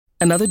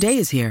Another day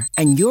is here,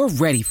 and you're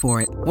ready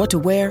for it. What to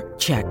wear?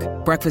 Check.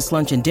 Breakfast,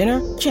 lunch, and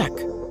dinner? Check.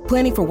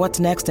 Planning for what's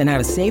next and how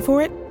to save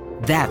for it?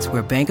 That's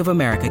where Bank of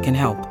America can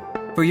help.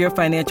 For your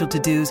financial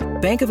to-dos,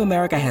 Bank of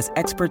America has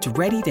experts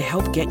ready to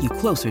help get you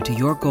closer to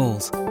your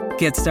goals.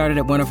 Get started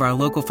at one of our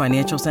local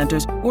financial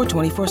centers or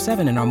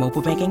 24/7 in our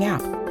mobile banking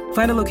app.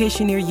 Find a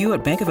location near you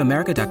at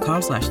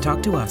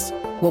bankofamerica.com/talktous.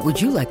 What would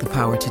you like the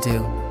power to do?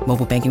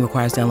 Mobile banking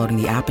requires downloading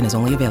the app and is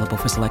only available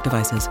for select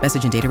devices.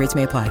 Message and data rates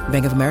may apply.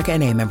 Bank of America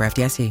N.A., member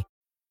FDIC.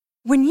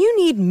 When you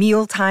need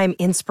mealtime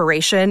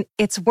inspiration,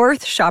 it's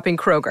worth shopping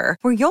Kroger,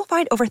 where you'll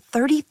find over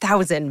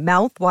 30,000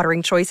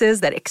 mouth-watering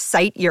choices that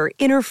excite your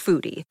inner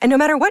foodie. And no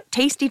matter what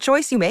tasty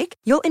choice you make,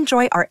 you'll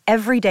enjoy our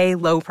everyday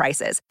low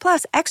prices,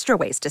 plus extra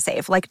ways to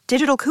save, like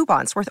digital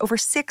coupons worth over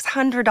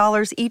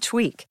 $600 each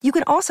week. You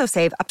can also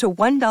save up to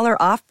 $1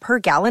 off per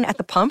gallon at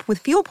the pump with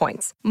fuel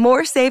points.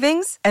 More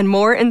savings and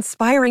more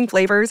inspiring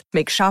flavors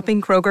make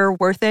shopping Kroger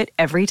worth it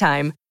every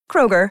time.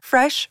 Kroger,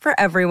 fresh for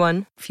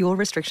everyone. Fuel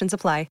restrictions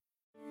apply.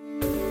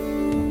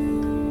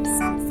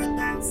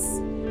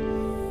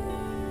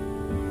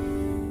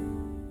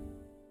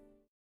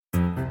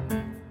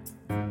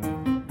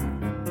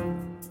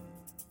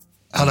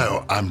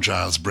 Hello, I'm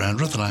Giles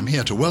Brandreth, and I'm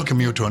here to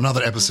welcome you to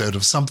another episode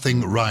of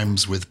Something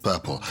Rhymes with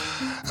Purple,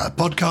 a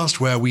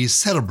podcast where we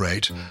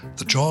celebrate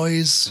the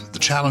joys, the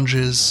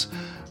challenges,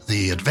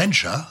 the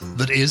adventure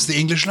that is the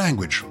English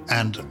language.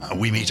 And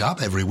we meet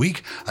up every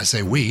week. I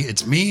say we,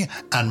 it's me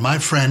and my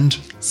friend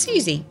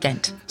Susie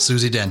Dent.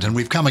 Susie Dent. And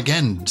we've come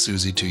again,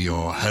 Susie, to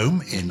your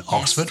home in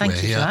Oxford. Thank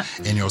We're you here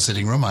in your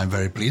sitting room. I'm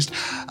very pleased.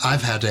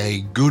 I've had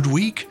a good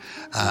week.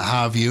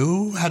 How have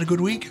you had a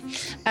good week?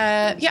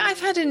 Yeah, I've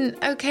had an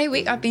okay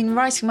week. I've been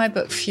writing my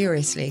book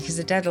furiously because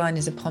the deadline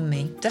is upon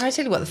me. Did I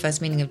tell you what the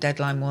first meaning of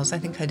deadline was? I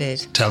think I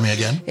did. Tell me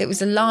again. It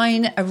was a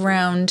line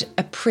around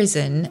a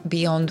prison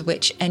beyond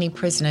which any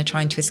prisoner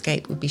trying to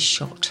escape would be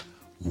shot.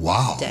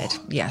 Wow. Dead.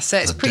 Yeah, so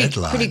it's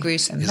pretty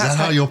gruesome. Is that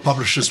how your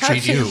publishers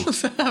treat you?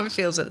 How it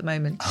feels at the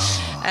moment.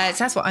 Oh. So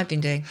that's what I've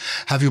been doing.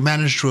 Have you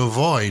managed to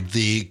avoid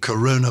the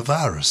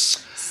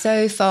coronavirus?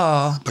 So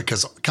far.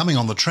 Because coming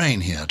on the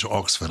train here to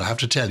Oxford, I have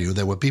to tell you,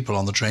 there were people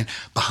on the train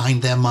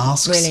behind their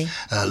masks, really?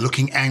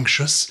 Looking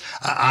anxious.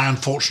 I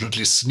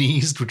unfortunately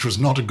sneezed, which was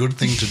not a good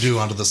thing to do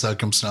under the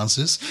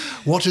circumstances.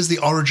 What is the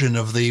origin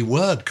of the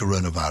word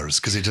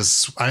coronavirus?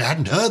 Because I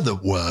hadn't heard the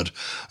word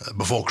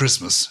before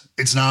Christmas.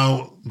 It's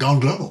now gone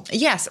global.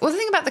 Yes. Well, the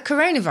thing about the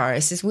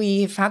coronavirus is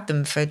we've had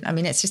them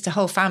it's just a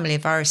whole family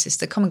of viruses.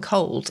 The common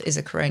cold is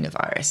a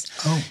coronavirus.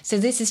 Oh. So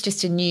this is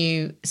just a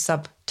new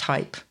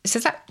subtype. So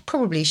that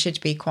probably should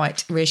be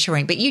quite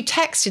reassuring. But you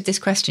texted this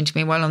question to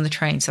me while on the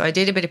train, so I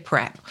did a bit of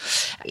prep.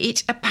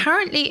 It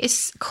apparently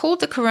is called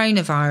the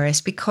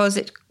coronavirus because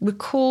it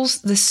recalls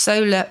the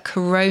solar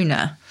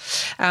corona.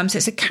 So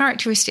it's a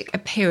characteristic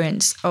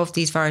appearance of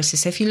these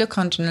viruses. So if you look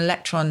under an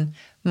electron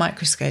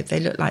microscope, they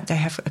look like they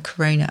have a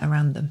corona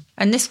around them.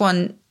 And this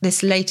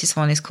latest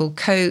one is called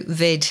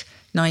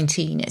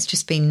COVID-19. It's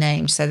just been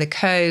named. So the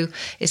co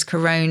is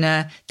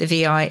corona, the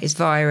VI is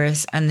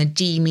virus, and the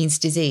D means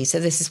disease.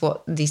 So this is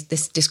what this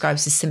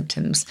describes the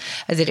symptoms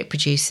that it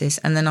produces.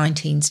 And the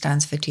 19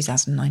 stands for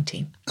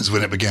 2019. That's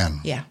when it began?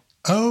 Yeah.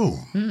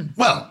 Oh,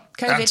 well,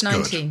 COVID-19.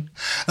 That's good.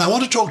 Now, I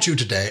want to talk to you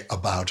today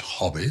about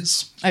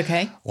hobbies.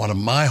 Okay. One of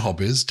my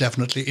hobbies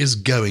definitely is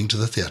going to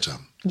the theatre.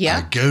 Yeah.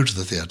 I go to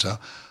the theatre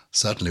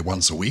certainly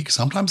once a week,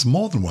 sometimes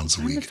more than once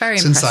a week. Very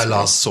Since I impressive.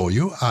 last saw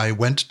you, I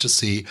went to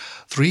see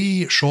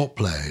 3 short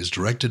plays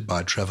directed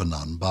by Trevor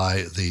Nunn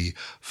by the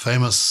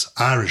famous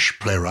Irish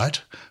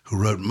playwright who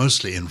wrote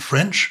mostly in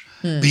French,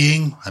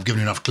 being, I've given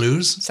you enough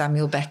clues,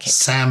 Samuel Beckett.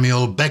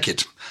 Samuel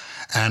Beckett.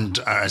 And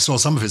I saw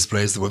some of his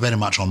plays that were very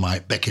much on my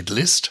Beckett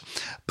list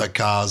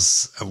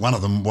because one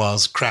of them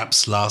was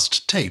Krapp's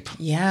Last Tape.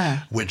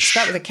 Yeah. Which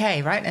Start with a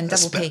K, right? And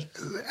double P.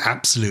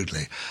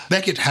 Absolutely.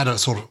 Beckett had a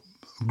sort of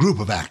group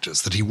of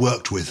actors that he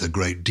worked with a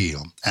great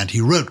deal. And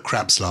he wrote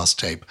Krapp's Last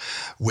Tape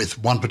with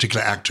one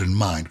particular actor in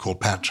mind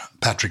called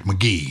Patrick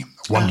McGee,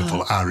 a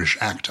wonderful Irish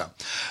actor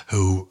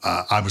who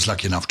I was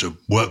lucky enough to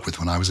work with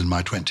when I was in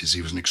my 20s.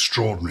 He was an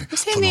extraordinary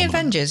Was he in the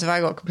Avengers? Have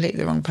I got completely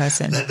the wrong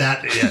person?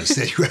 Yes.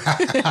 Who's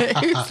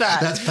that?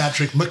 That's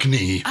Patrick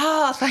McNee.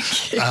 Oh,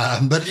 thank you.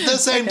 But the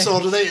same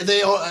sort of,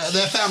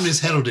 their families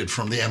heralded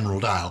from the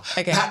Emerald Isle.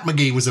 Okay. Pat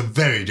McGee was a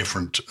very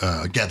different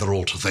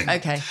gather-all-to thing.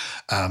 Okay.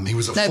 He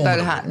was a No formidable...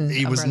 bowler hat and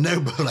He was no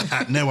bowler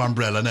hat, no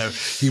umbrella, no.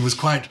 He was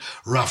quite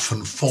rough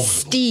and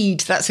formidable. Steed,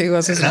 that's who he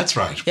was, isn't it? That's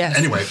right. Yes.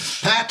 Anyway,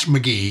 Pat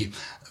McGee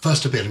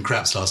first appeared in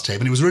Krapp's Last Tape,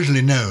 and it was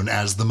originally known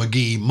as the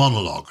McGee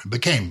monologue. It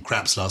became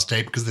Krapp's Last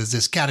Tape because there's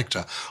this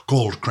character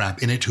called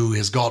Krapp in it who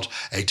has got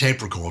a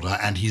tape recorder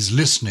and he's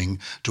listening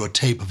to a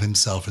tape of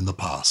himself in the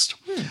past.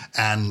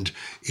 And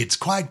it's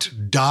quite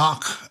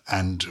dark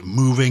and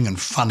moving and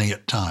funny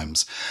at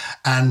times.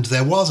 And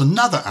there was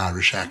another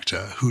Irish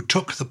actor who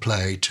took the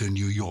play to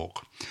New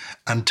York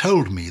and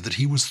told me that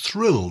he was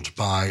thrilled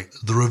by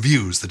the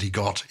reviews that he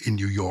got in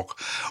New York,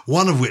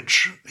 one of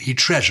which he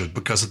treasured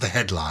because of the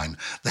headline.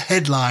 The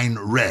headline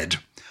read,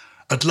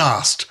 "At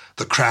last,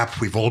 the Krapp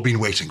we've all been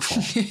waiting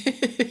for."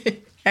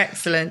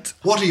 Excellent.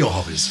 What are your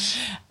hobbies?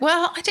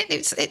 Well, I don't know.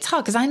 It's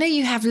hard because I know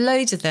you have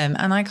loads of them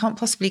and I can't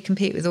possibly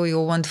compete with all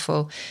your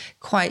wonderful,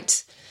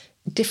 quite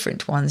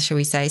different ones, shall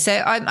we say. So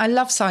I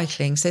love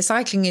cycling. So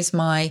cycling is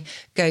my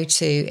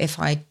go-to if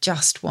I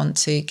just want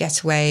to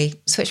get away,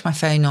 switch my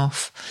phone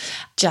off,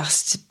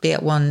 just be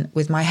at one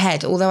with my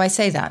head. Although I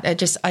say that,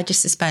 I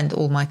just suspend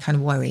all my kind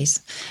of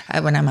worries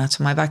when I'm out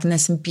on my bike. And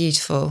there's some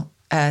beautiful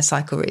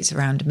cycle routes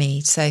around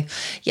me. So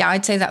yeah,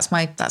 I'd say that's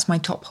my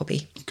top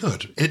hobby.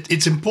 Good.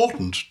 It's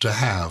important to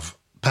have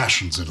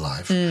passions in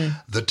life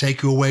that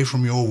take you away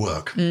from your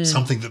work,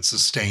 something that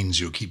sustains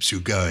you, keeps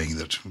you going,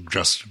 that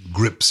just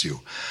grips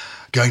you.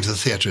 Going to the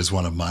theatre is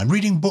one of mine.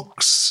 Reading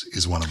books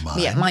is one of mine.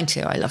 Yeah, mine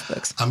too. I love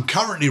books. I'm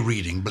currently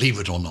reading, believe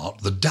it or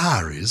not, The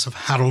Diaries of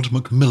Harold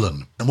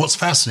Macmillan. And what's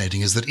fascinating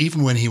is that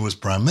even when he was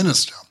Prime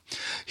Minister,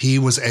 he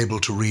was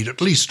able to read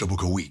at least a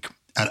book a week.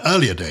 And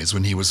earlier days,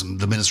 when he was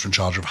the Minister in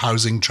charge of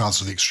Housing,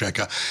 Chancellor of the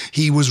Exchequer,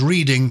 he was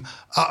reading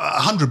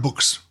 100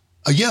 books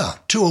a year,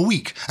 2 a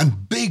week,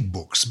 and big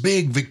books,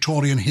 big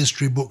Victorian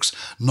history books,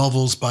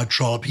 novels by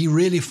Trollope. He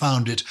really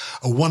found it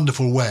a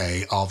wonderful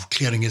way of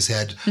clearing his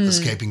head,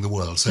 escaping the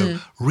world. So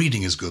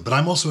reading is good. But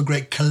I'm also a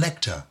great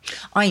collector.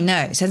 I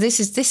know. So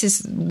this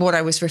is what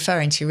I was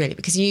referring to, really,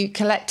 because you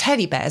collect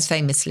teddy bears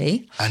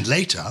famously. And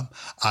later,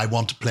 I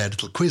want to play a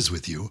little quiz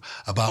with you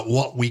about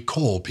what we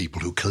call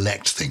people who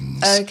collect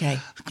things. Okay.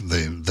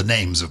 The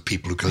names of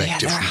people who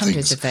collect different things. There are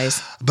hundreds of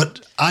those.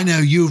 But I know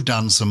you've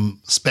done some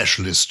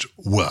specialist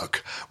work.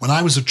 When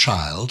I was a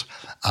child,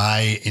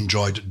 I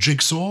enjoyed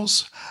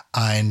jigsaws,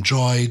 I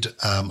enjoyed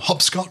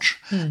hopscotch,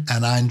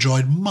 and I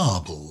enjoyed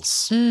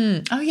marbles.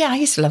 Oh, yeah, I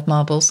used to love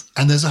marbles.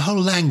 And there's a whole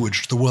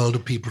language to the world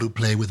of people who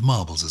play with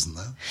marbles, isn't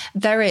there?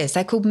 There is.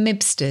 They're called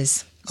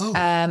mibsters. Oh.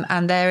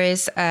 And there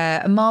is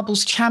a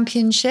marbles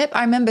championship.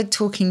 I remember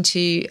talking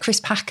to Chris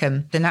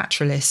Packham, the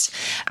naturalist,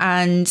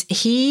 and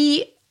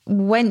he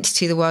went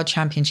to the World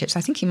Championships.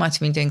 I think he might have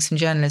been doing some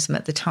journalism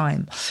at the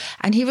time.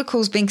 And he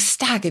recalls being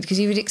staggered because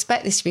you would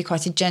expect this to be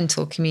quite a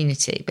gentle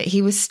community. But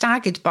he was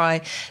staggered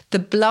by the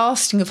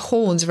blasting of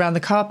horns around the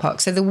car park.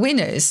 So the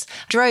winners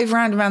drove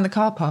around the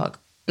car park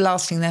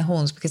blasting their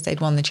horns because they'd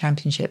won the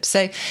championship.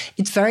 So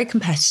it's very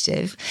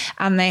competitive.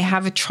 And they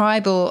have a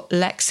tribal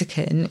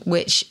lexicon,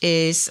 which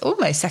is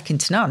almost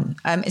second to none.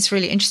 It's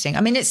really interesting.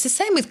 I mean, it's the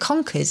same with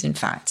conkers, in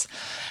fact.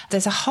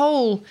 There's a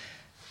whole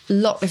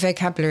lot of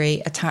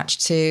vocabulary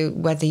attached to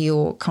whether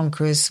your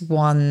conquerors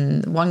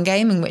won one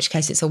game, in which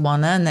case it's a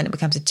oneer, and then it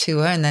becomes a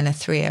twoer, and then a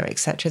threeer,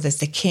 etc. There's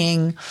the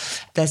king.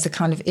 There's the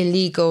kind of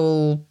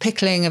illegal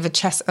pickling of a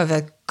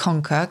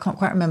conker. I can't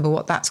quite remember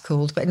what that's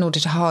called, but in order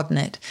to harden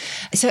it.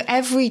 So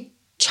every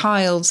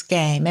children's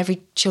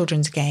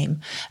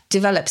game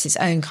develops its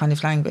own kind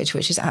of language,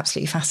 which is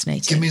absolutely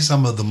fascinating. Give me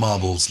some of the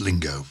marbles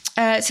lingo.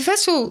 So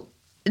first of all,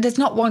 there's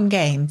not one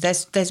game.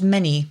 There's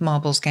many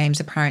marbles games,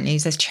 apparently.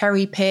 There's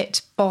Cherry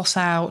Pit, Boss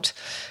Out,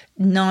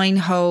 9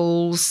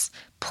 Holes,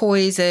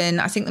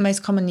 Poison. I think the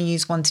most commonly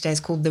used one today is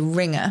called the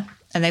Ringer,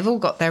 and they've all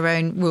got their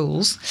own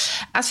rules.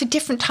 As for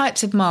different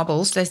types of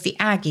marbles, there's the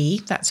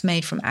Aggie, that's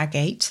made from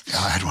agate.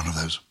 I had one of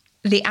those.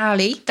 The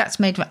Alley, that's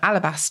made from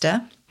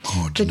alabaster.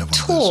 Oh, I didn't have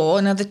one of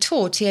Tor, now the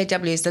Tor,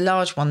 TAW, is the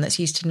large one that's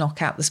used to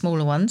knock out the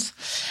smaller ones.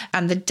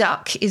 And the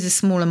Duck is a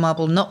smaller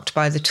marble knocked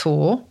by the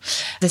Tor.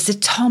 There's the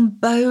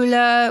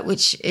Tombola,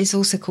 which is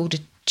also called a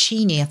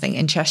Chini, I think,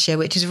 in Cheshire,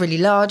 which is a really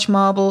large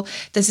marble.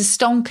 There's a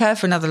Stonker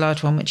for another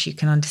large one, which you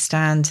can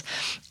understand.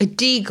 A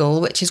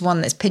Deagle, which is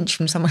one that's pinched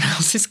from someone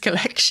else's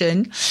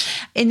collection.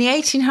 In the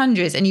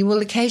 1800s, and you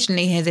will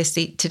occasionally hear this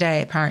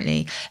today,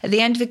 apparently, at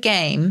the end of a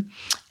game,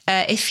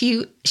 if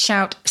you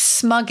shout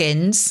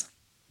Smuggins,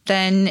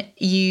 then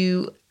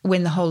you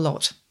win the whole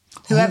lot.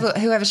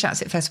 Whoever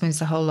shouts it first wins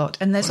the whole lot.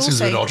 And there's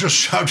also... Not just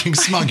shouting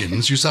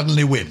Smuggins, you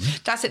suddenly win.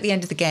 That's at the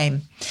end of the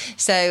game.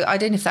 So I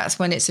don't know if that's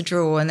when it's a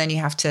draw and then you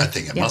have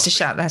to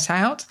shout that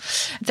out.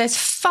 There's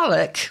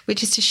Fullock,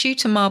 which is to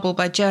shoot a marble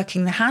by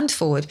jerking the hand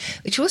forward,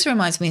 which also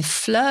reminds me of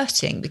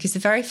flirting, because the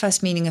very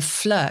first meaning of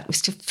flirt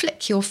was to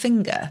flick your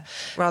finger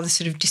rather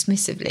sort of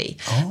dismissively.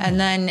 Oh. And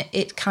then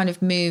it kind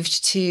of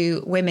moved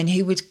to women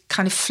who would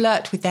kind of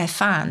flirt with their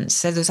fans.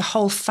 So there's a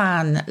whole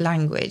fan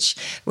language,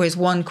 whereas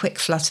one quick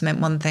flutter meant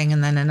one thing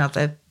and then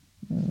another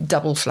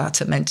double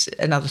flutter meant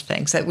another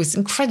thing. So it was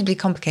incredibly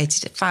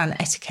complicated fan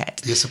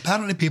etiquette. Yes,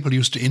 apparently people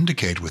used to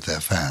indicate with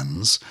their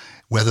fans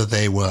whether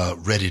they were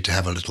ready to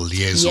have a little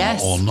liaison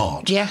or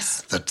not.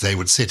 Yes. That they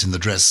would sit in the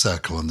dress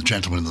circle and the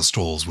gentleman in the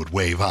stalls would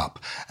wave up.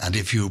 And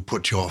if you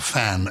put your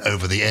fan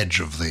over the edge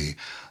of the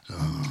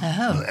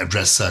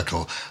dress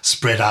circle,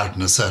 spread out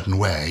in a certain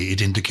way,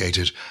 it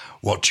indicated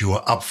what you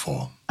were up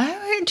for.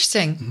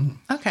 Interesting.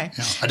 Okay.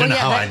 Yeah. I don't know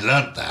how I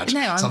learnt that.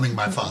 No, something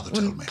my father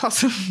told me.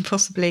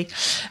 Possibly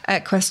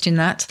question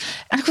that.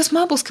 And of course,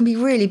 marbles can be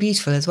really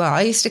beautiful as well.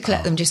 I used to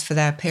collect them just for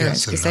their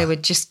appearance because they were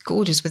just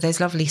gorgeous with those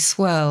lovely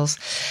swirls.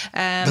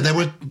 But there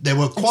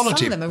were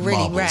quality some of them are really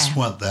marbles, rare.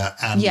 weren't there?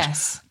 And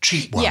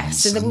cheap ones.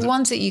 Yes, so there were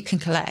ones that you can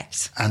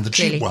collect. And the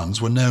cheap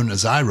ones were known,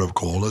 as I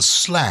recall, as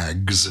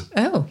slags.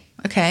 Oh,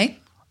 okay.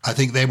 I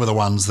think they were the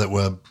ones that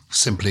were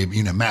simply,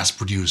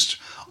 mass-produced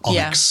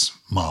onyx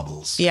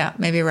marbles. Yeah,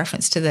 maybe a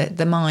reference to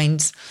the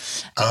mines.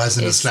 Oh, as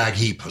in a slag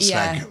heap.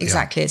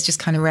 Exactly. It's just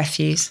kind of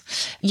refuse.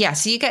 Yeah,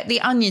 so you get the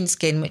onion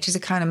skin, which is a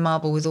kind of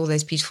marble with all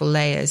those beautiful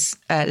layers,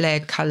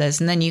 layered colours.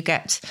 And then you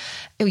get,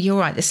 you're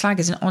right, the slag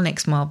is an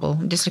onyx marble.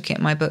 I'm just looking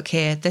at my book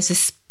here. There's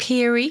a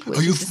Piri.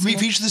 You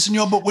featured this in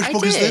your book? Which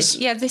book is this?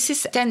 Yeah, this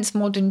is Dense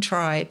Modern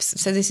Tribes.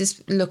 So this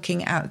is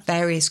looking at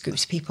various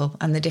groups of people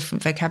and the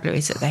different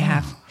vocabularies that they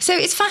have. So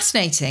it's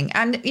fascinating.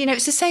 And,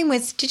 it's the same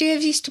with, did you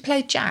ever used to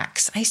play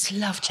jacks? I used to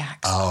love jacks.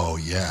 Oh,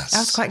 yes. I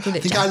was quite good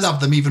at jacks. I think I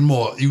loved them even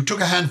more. You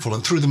took a handful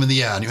and threw them in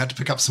the air and you had to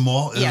pick up some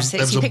more. So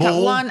you pick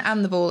up one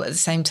and the ball at the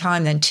same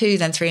time, then two,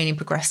 then three, and you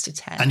progress to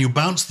 10. And you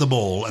bounced the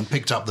ball and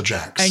picked up the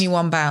jacks. Only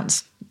one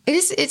bounce.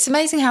 It's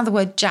amazing how the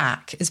word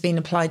jack has been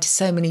applied to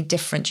so many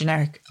different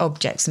generic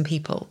objects and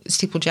people.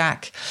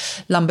 Steeplejack,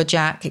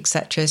 lumberjack,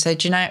 etc. So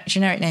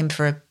generic name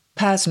for a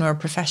person or a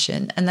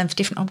profession, and then for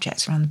different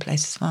objects around the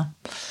place as well.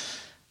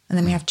 And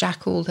then we have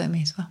jackal, don't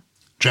we, as well?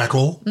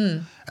 Jackal?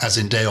 As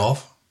in day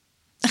off?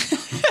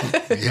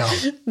 Yeah.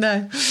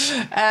 No.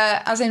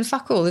 As in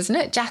fuck all, isn't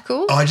it?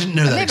 Jackal? Oh, I didn't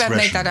know that expression.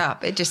 Maybe I've made that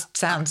up. It just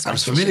sounds I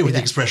was familiar with the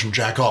expression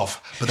jack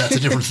off, but that's a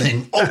different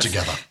thing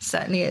altogether.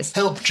 Certainly is.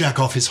 Help jack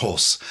off his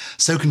horse.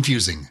 So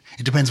confusing.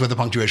 It depends where the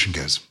punctuation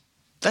goes.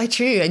 Very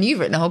true. And you've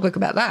written a whole book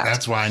about that.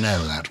 That's why I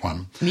know that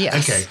one.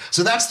 Yes. Okay,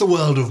 so that's the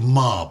world of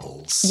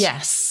marbles.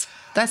 Yes,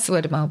 that's the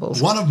word of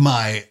marbles. One of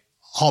my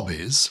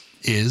hobbies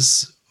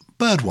is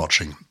bird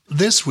watching.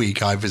 This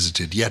week I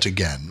visited yet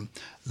again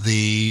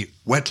the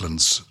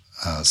Wetlands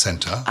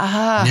Centre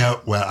near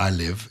where I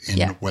live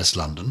in West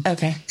London,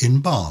 in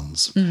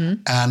Barnes.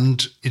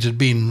 And it had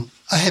been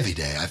a heavy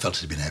day. I felt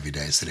it had been a heavy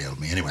day, silly old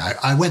me. Anyway,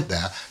 I went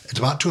there at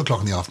about 2:00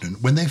 in the afternoon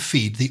when they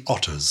feed the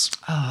otters.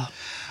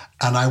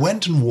 And I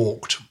went and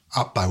walked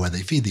up by where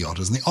they feed the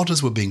otters, and the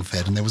otters were being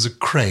fed, and there was a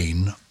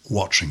crane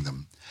watching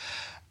them.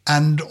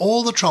 And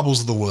all the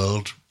troubles of the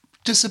world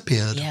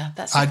disappeared. Yeah,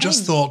 that's I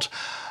just thought...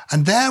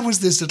 And there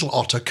was this little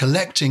otter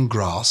collecting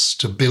grass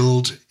to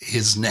build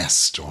his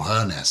nest or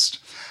her nest.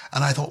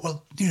 And I thought,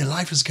 well,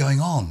 life is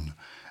going on.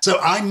 So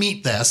I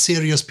meet there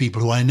serious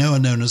people who I know are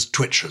known as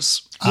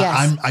twitchers.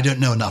 Yes. I don't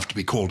know enough to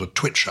be called a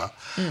twitcher.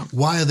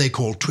 Why are they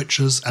called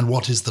twitchers, and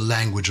what is the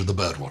language of the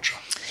birdwatcher?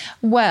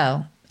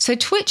 Well, so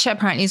twitcher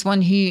apparently is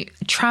one who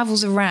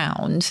travels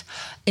around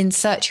in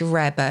search of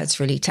rare birds,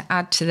 really, to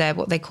add to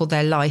what they call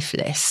their life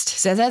list.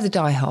 So they're the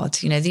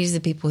diehards. These are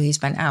the people who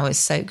spent hours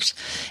soaked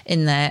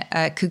in their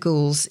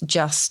cagoules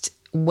just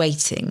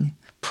waiting,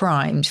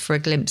 primed for a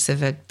glimpse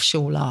of a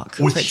shore lark,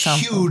 with for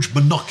example. Huge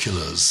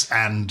binoculars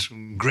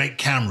and great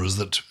cameras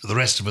that the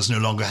rest of us no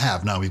longer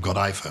have. Now we've got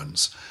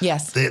iPhones.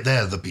 Yes.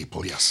 They're the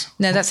people, yes.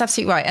 No, that's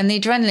absolutely right. And the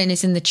adrenaline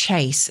is in the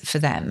chase for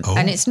them.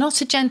 And it's not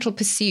a gentle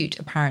pursuit,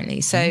 apparently.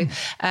 So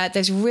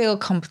there's real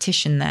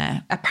competition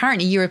there.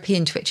 Apparently,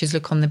 European twitchers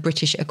look on the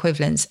British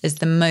equivalents as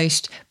the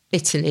most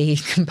bitterly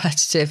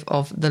competitive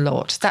of the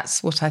lot.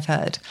 That's what I've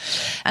heard.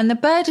 And the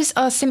birders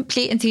are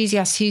simply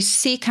enthusiasts who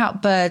seek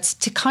out birds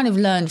to kind of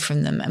learn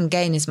from them and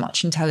gain as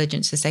much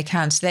intelligence as they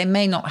can. So they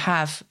may not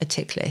have a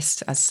tick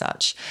list as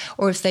such,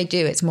 or if they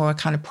do, it's more a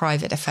kind of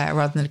private affair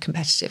rather than a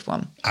competitive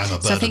one. I'm a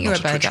birder. So I think you're a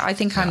birder. Twitcher. I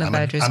think I'm a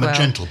birder as well. I'm a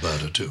gentle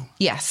birder too.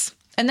 Yes.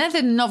 And they're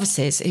the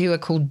novices who are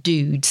called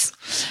dudes.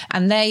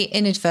 And they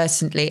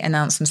inadvertently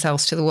announce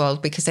themselves to the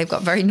world because they've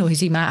got very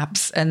noisy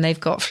maps and they've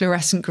got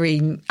fluorescent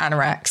green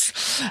anoraks.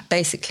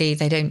 Basically,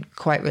 they don't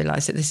quite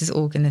realise that this is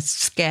all going to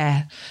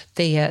scare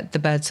the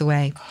birds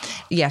away.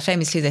 Yeah,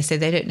 famously, they say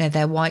they don't know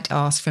their white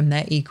arse from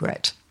their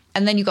egret.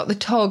 And then you've got the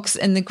togs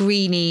and the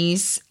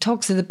greenies.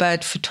 Togs are the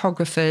bird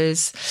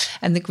photographers,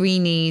 and the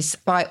greenies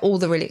buy all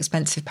the really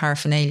expensive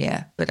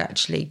paraphernalia, but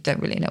actually don't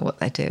really know what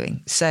they're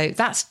doing. So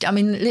that's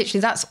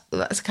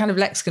a kind of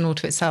lexicon all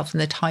to itself,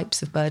 and the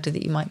types of birder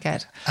that you might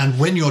get. And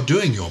when you're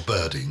doing your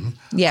birding,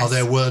 yes. Are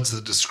there words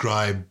that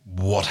describe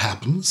what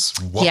happens,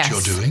 what yes.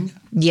 you're doing?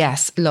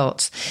 Yes,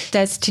 lots.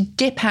 There's to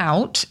dip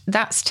out.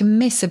 That's to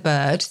miss a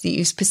bird that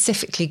you've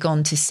specifically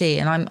gone to see.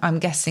 And I'm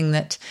guessing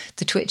that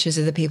the twitchers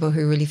are the people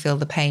who really feel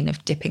the pain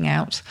of dipping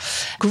out.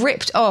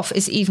 Gripped off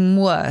is even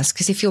worse,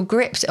 because if you're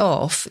gripped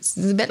off, it's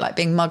a bit like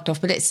being mugged off,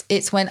 but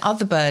it's when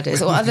other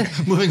birders or other...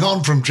 Moving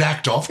on from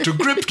jacked off to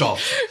gripped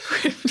off.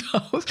 Gripped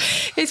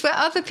off. It's where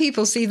other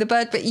people see the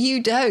bird, but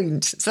you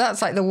don't. So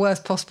that's like the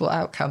worst possible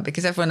outcome,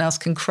 because everyone else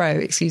can crow,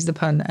 excuse the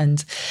pun,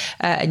 and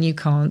you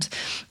can't.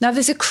 Now,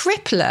 there's a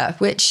crippler,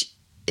 which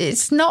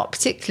it's not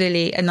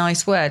particularly a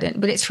nice word,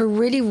 but it's for a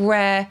really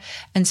rare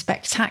and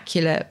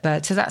spectacular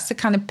bird. So that's the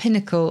kind of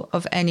pinnacle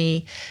of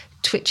any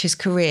twitcher's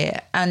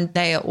career. And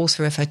they are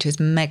also referred to as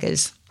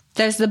megas.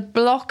 There's the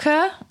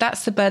blocker.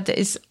 That's the bird that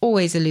is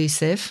always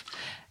elusive.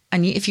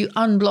 And if you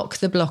unblock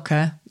the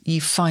blocker,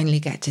 you finally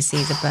get to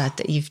see the bird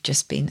that you've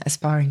just been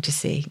aspiring to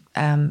see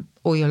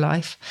all your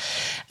life.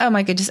 Oh,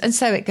 my goodness. And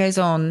so it goes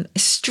on.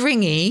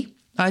 Stringy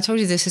I told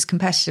you this is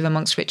competitive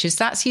amongst twitchers.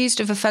 That's used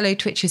of a fellow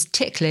twitcher's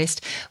tick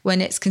list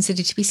when it's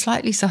considered to be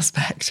slightly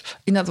suspect.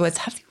 In other words,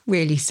 have you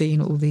really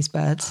seen all these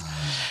birds?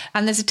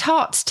 And there's a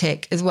tart's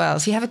tick as well.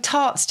 So you have a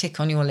tart's tick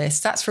on your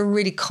list. That's for a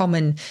really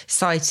common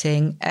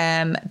sighting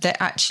that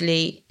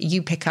actually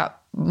you pick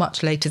up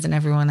much later than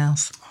everyone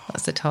else.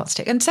 That's the tart's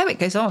tick. And so it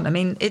goes on. I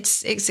mean,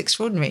 it's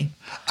extraordinary.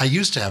 I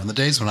used to have in the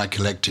days when I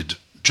collected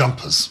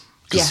jumpers.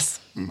 Yes.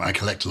 I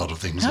collect a lot of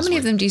things. How many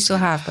of them do you still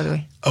have, by the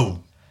way? Oh,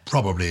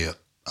 probably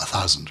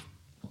 1,000.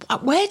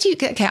 Where do you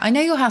get... Okay, I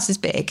know your house is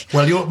big.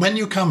 Well, when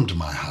you come to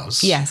my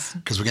house... Yes.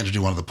 Because we're going to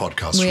do one of the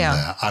podcasts from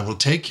there, I will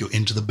take you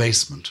into the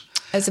basement.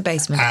 As a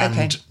basement, and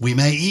okay. we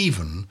may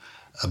even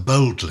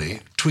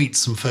boldly tweet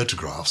some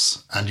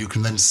photographs, and you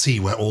can then see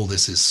where all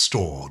this is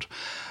stored.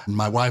 And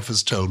my wife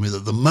has told me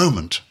that the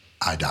moment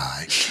I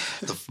die,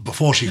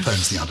 before she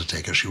phones the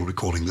undertaker, she will be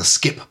calling the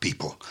skip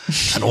people,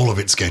 and all of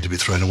it's going to be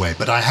thrown away.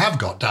 But I have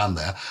got down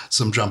there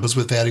some jumpers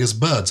with various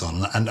birds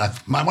on, and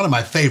one of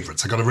my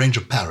favourites, I've got a range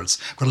of parrots.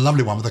 I've got a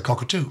lovely one with a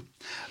cockatoo.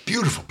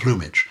 Beautiful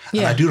plumage.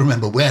 Yeah. And I do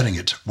remember wearing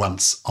it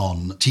once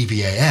on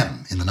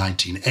TVAM in the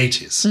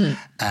 1980s,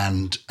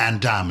 and Anne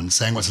Diamond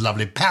saying, "What's a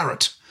lovely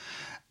parrot?"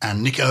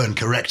 And Nick Owen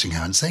correcting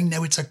her and saying,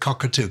 "No, it's a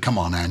cockatoo. Come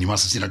on, Anne, you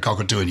must have seen a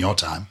cockatoo in your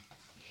time."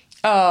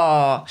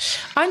 Oh,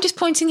 I'm just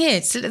pointing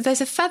here. So there's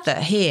a feather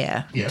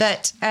here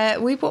that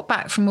we brought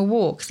back from a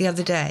walk the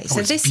other day. So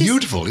it's this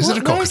beautiful. Is it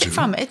a cockatoo? Where is it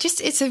from?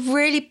 It's a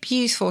really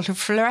beautiful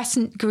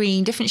fluorescent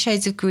green, different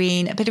shades of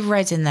green, a bit of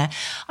red in there.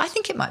 I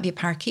think it might be a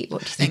parakeet.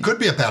 What do you think? It could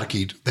be a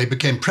parakeet. They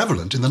became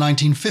prevalent in the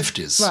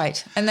 1950s.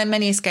 Right. And then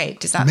many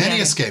escaped. Is that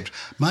Many escaped.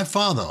 My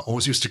father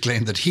always used to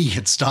claim that he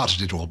had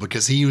started it all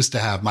because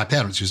my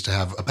parents used to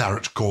have a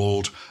parrot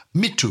called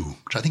Mittu,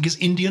 which I think is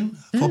Indian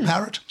for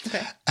parrot.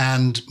 Okay.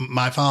 And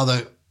my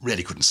father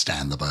really couldn't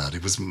stand the bird.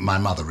 It was my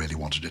mother really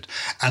wanted it.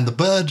 And the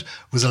bird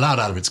was allowed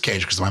out of its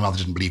cage because my mother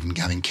didn't believe in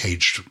having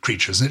caged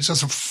creatures. And it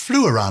just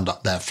flew around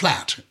up there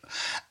flat,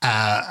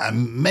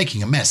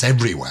 making a mess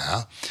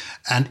everywhere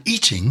and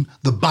eating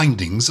the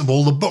bindings of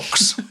all the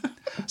books.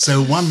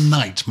 So one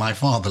night my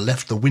father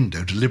left the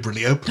window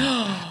deliberately open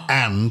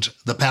and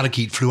the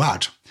parakeet flew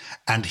out.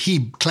 And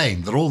he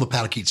claimed that all the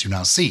parakeets you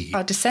now see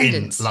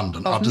in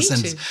London are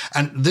descendants.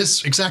 And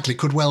this exactly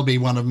could well be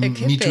one of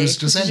Mittu's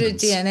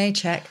descendants. Do a DNA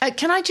check.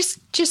 Can I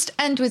just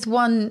end with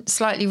one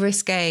slightly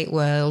risque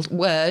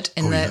word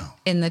in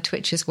the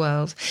Twitchers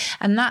world?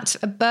 And that's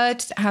a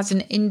bird that has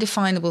an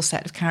indefinable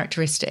set of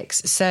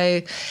characteristics.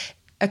 So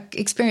an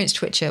experienced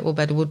Twitcher or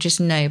birder will just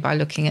know by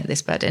looking at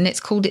this bird. And it's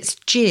called its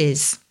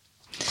jizz.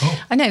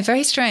 Oh. I know,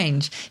 very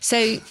strange. So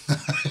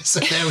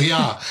there we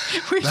are.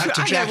 Back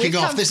to jacking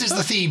off. This is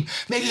the theme.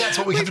 Maybe that's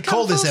what we have to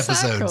call this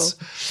episode.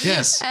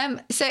 Yes.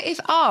 So if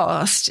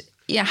asked,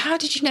 how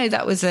did you know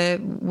that was a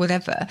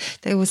whatever?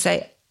 They will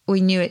say, we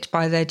knew it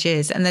by their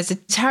jizz. And there's a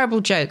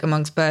terrible joke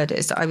amongst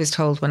birders that I was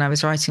told when I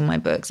was writing my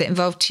books. It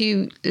involved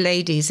two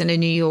ladies in a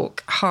New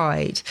York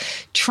hide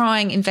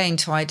trying in vain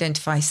to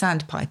identify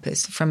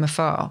sandpipers from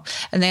afar.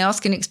 And they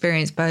ask an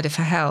experienced birder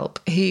for help,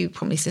 who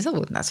promptly says, oh,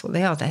 well, that's what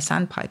they are. They're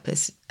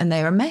sandpipers. And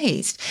they're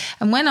amazed.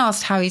 And when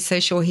asked how he's so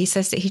sure, he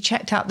says that he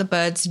checked out the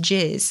bird's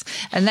jizz.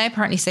 And they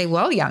apparently say,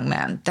 well, young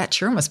man, that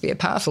sure must be a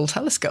powerful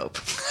telescope.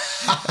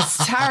 That's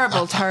a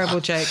terrible,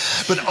 terrible joke.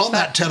 But on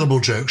that terrible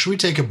joke, should we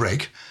take a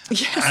break?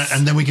 Yes.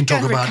 And then we can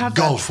talk about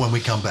golf when we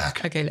come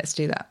back. Okay, let's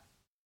do that.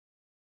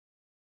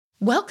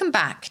 Welcome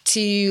back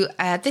to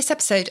this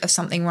episode of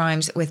Something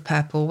Rhymes with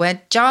Purple,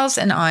 where Giles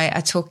and I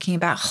are talking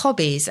about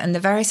hobbies and the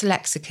various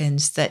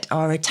lexicons that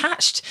are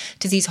attached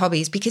to these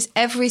hobbies, because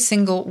every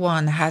single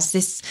one has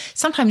this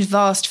sometimes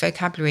vast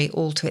vocabulary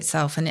all to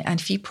itself. And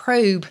if you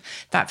probe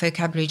that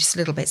vocabulary just a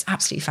little bit, it's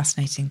absolutely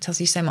fascinating. It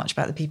tells you so much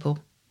about the people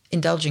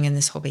indulging in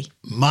this hobby.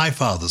 My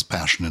father's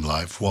passion in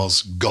life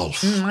was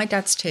golf. My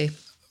dad's too.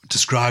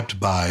 Described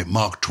by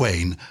Mark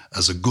Twain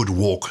as a good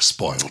walk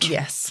spoiled.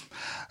 Yes.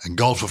 And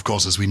golf, of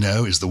course, as we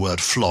know, is the word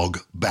flog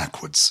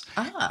backwards.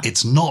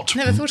 It's not...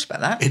 Never thought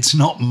about that. It's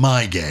not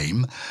my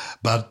game,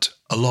 but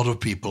a lot of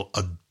people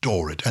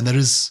adore it. And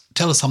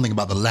tell us something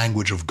about the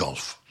language of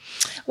golf.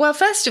 Well,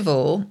 first of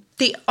all,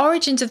 the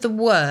origins of the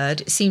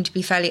word seem to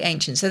be fairly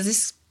ancient. So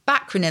this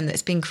acronym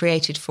that's been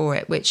created for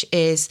it, which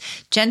is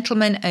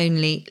gentlemen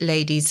only,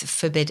 ladies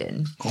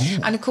forbidden. Oh.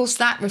 And of course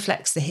that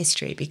reflects the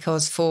history,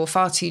 because for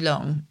far too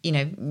long,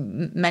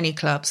 many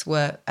clubs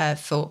were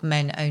for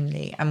men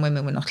only, and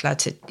women were not allowed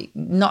to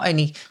not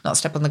only not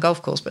step on the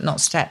golf course, but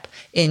not step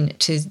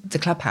into the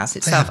clubhouse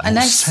itself. They had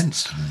more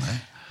sense, didn't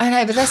they? I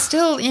know, but there's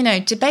still,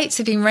 debates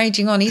have been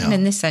raging on even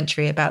in this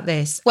century about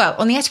this. Well,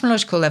 on the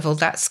etymological level,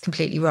 that's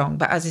completely wrong.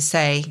 But as I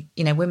say,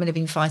 women have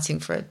been fighting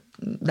for a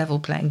level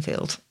playing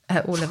field.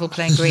 Or level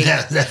playing green.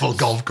 Level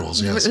golf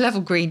course, yes.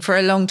 Level green for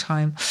a long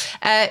time.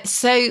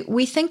 So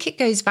we think it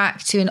goes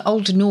back to an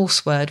Old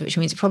Norse word, which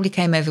means it probably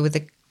came over with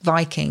the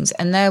Vikings,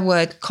 and their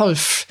word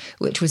kolf,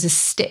 which was a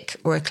stick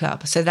or a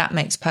club. So that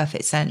makes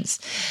perfect sense.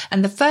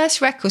 And the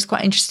first record was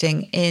quite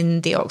interesting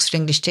in the Oxford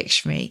English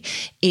Dictionary,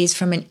 is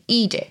from an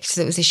edict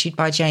that was issued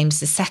by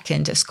James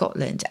II of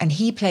Scotland. And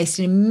he placed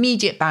an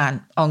immediate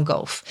ban on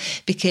golf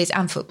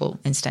and football,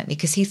 incidentally,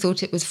 because he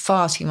thought it was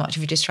far too much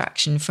of a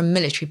distraction from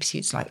military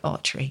pursuits like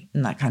archery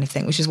and that kind of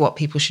thing, which is what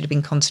people should have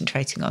been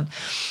concentrating on.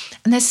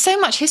 And there's so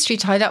much history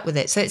tied up with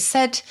it. So it's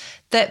said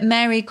that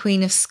Mary,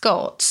 Queen of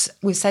Scots,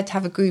 was said to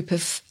have a group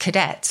of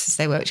cadets, as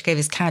they were, which gave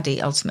us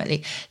caddy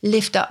ultimately,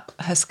 lift up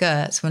her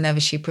skirts whenever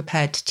she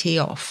prepared to tee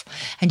off.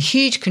 And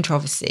huge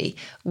controversy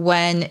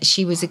when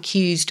she was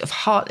accused of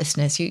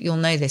heartlessness, you'll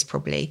know this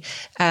probably,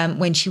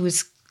 when she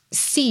was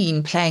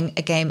seen playing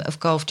a game of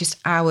golf just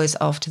hours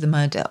after the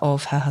murder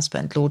of her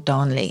husband, Lord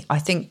Darnley. I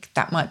think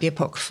that might be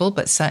apocryphal,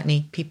 but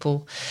certainly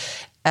people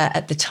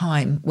at the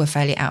time were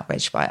fairly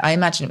outraged by it. I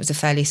imagine it was a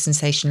fairly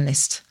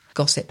sensationalist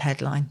gossip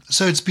headline.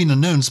 So it's been a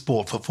known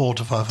sport for 400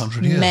 to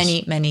 500 years.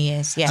 Many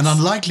years, yes. And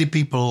unlikely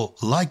people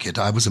like it.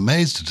 I was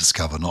amazed to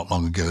discover not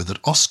long ago that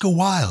Oscar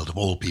Wilde, of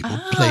all people,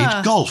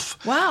 played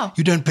golf. Wow.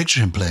 You don't picture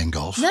him playing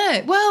golf.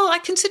 No. Well, I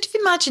can sort of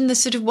imagine the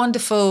sort of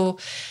wonderful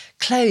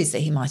clothes that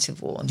he might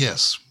have worn.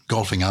 Yes,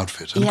 golfing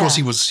outfit. And of course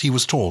he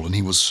was tall and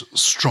he was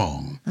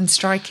strong. And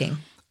striking.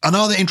 And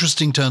are there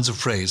interesting turns of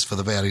phrase for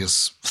the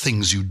various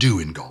things you do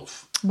in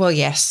golf? Well,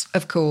 yes,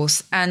 of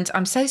course. And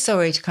I'm so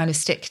sorry to kind of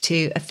stick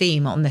to a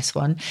theme on this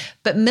one,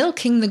 but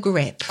milking the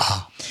grip.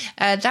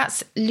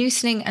 That's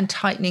loosening and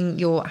tightening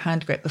your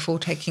hand grip before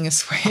taking a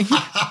swing.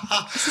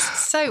 This is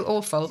so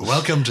awful.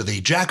 Welcome to the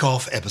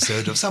jack-off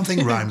episode of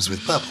Something Rhymes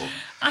with Purple.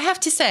 I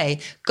have to say,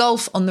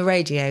 golf on the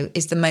radio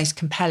is the most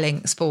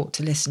compelling sport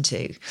to listen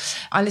to.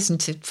 I listen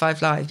to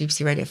 5 Live,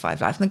 BBC Radio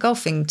 5 Live, and the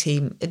golfing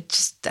team are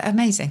just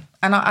amazing.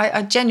 And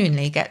I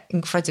genuinely get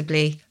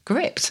incredibly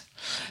gripped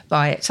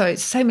by it. So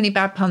it's so many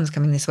bad puns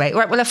coming this way.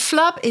 Right, well, a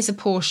flub is a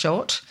poor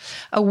shot.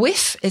 A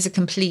whiff is a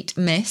complete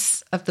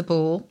miss of the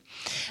ball.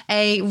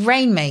 A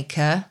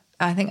rainmaker,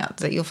 I think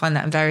that you'll find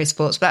that in various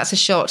sports, but that's a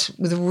shot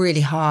with a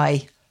really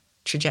high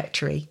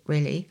trajectory,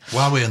 really.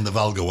 While we're in the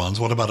vulgar ones,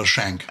 what about a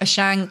shank? A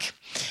shank.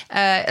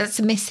 That's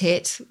a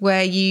mishit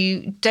where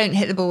you don't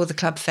hit the ball with the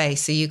club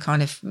face, so you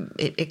kind of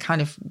it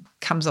kind of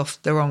comes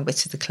off the wrong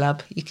bit of the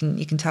club. You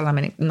can tell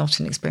I'm not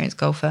an experienced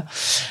golfer.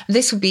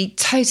 This would be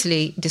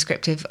totally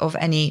descriptive of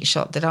any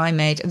shot that I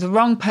made. The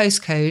wrong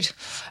postcode,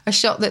 a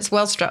shot that's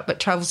well struck but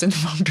travels in the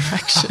wrong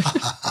direction.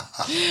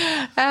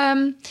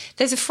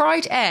 There's a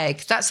fried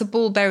egg. That's a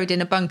ball buried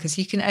in a bunker,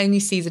 so you can only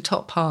see the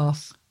top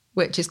half,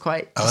 which is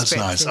quite that's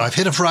nice. I've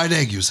hit a fried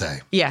egg, you say?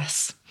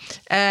 Yes.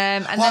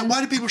 Why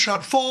do people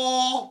shout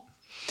for?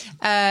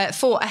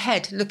 For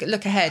ahead. Look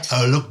ahead.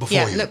 Oh, look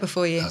before you. Look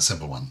before you. A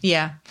simple one.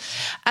 Yeah.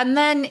 And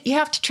then you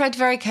have to tread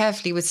very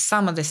carefully with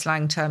some of the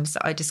slang terms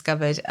that I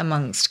discovered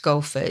amongst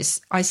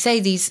golfers. I say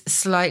these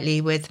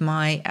slightly with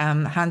my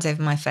hands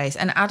over my face.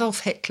 And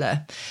Adolf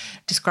Hitler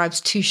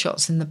describes 2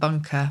 shots in the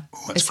bunker.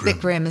 Oh, it's a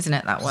bit grim, isn't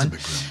it, that one? A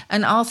bit grim.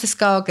 And Arthur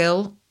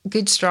Scargill,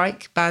 good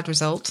strike, bad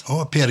result. Oh,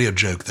 a period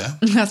joke there.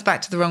 That's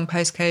back to the wrong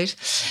postcode.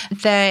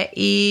 There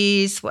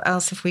is, what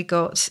else have we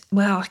got?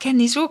 Well, again,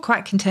 these are all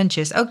quite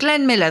contentious. Oh,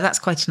 Glenn Miller, that's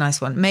quite a nice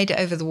one. Made it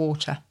over the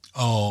water.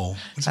 Oh,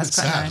 it's a bit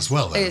sad as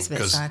well, though. It is a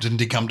bit sad.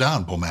 Didn't he come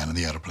down, poor man, in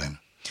the aeroplane?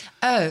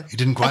 Oh. He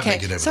didn't quite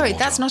make it over Sorry, the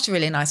water. that's not a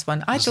really nice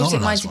one. I thought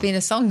it might have been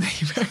a song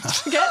that you wrote.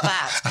 Forget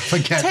that.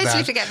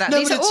 Totally forget that. No,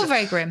 These are all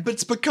very grim. But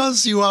it's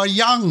because you are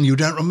young. You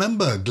don't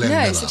remember Glenn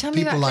Miller. So tell me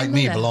People about like Glenn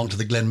me Miller. belong to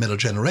the Glenn Miller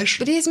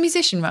generation. But he's a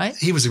musician, right?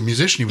 He was a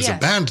musician. He was a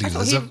band leader.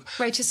 I thought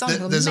he wrote a song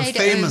called Made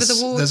It Over the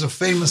Water. There's a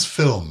famous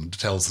film that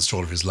tells the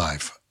story of his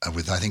life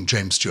with, I think,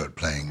 James Stewart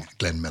playing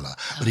Glenn Miller.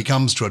 But he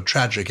comes to a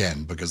tragic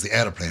end because the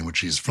aeroplane which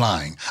he's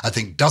flying, I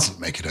think, doesn't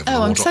make it over the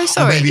water. Oh, I'm so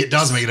sorry. Or maybe it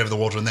does make it over the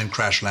water and then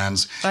crash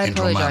lands into a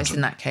mountain. I apologise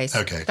in that case.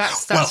 Okay.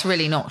 That's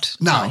really not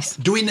now, nice.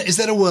 Is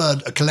there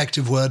a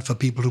collective word for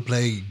people who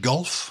play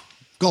golf?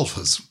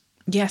 Golfers.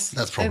 Yes.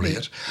 That's probably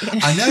it.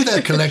 I know there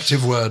are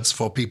collective words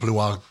for people who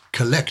are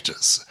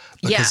collectors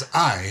because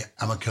I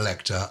am a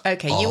collector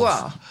you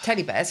are.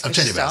 Teddy bears, of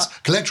teddy bears.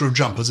 Collector of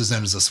jumpers is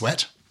known as a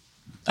sweat.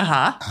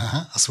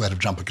 A sweat of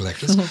jumper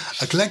collectors.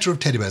 A collector of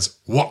teddy bears,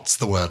 what's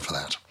the word for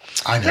that?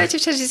 I know.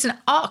 Collective teddy is an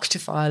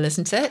arctophile,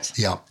 isn't it?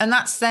 Yeah. And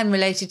that's then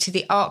related to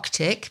the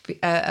Arctic,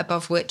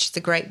 above which the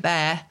Great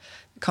Bear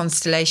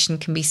constellation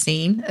can be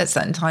seen at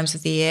certain times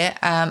of the year.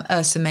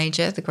 Ursa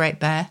Major, the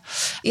Great Bear.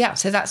 Yeah,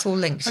 so that's all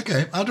linked.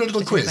 Okay, I'll do a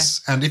little quiz.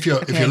 And if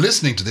you're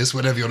listening to this,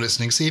 whenever you're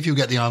listening, see if you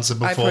get the answer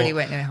before I probably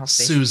won't know how to.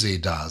 Susie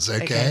does,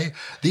 okay?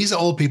 These are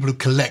all people who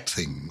collect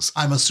things.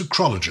 I'm a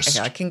sucrologist.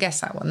 Okay, I can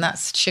guess that one.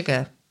 That's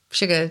sugar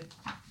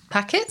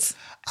packets?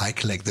 I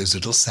collect those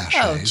little sachets.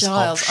 Oh,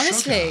 Giles, of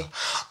honestly.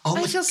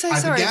 I feel so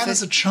sorry. I began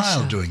as a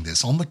child doing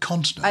this on the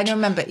continent. I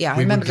remember, I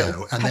remember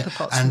little pepper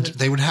pots. And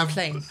they would have,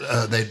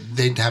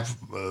 they'd have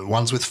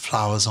ones with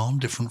flowers on,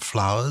 different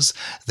flowers.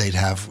 They'd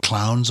have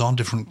clowns on,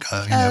 different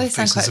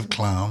faces of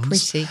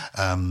clowns. Pretty.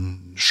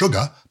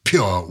 Sugar,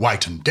 pure,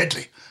 white and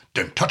deadly.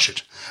 don't touch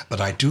it.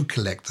 But I do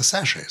collect the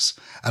sachets.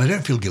 And I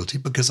don't feel guilty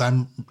because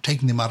I'm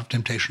taking them out of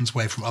temptations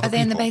away from other people. Are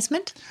they in the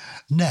basement?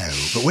 No,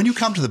 but when you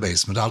come to the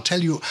basement, I'll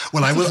tell you.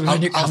 Well, I will.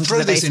 I'll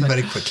throw this in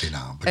very quickly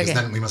now because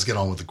then we must get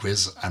on with the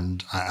quiz.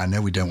 And I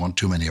know we don't want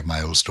too many of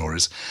my old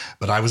stories,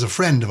 but I was a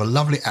friend of a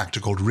lovely actor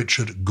called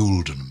Richard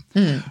Goulden,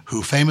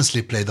 who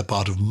famously played the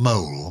part of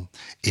Mole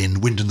in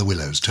Wind in the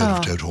Willows, Toad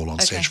of Toad Hall on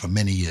stage for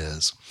many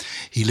years.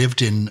 He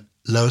lived in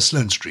Lower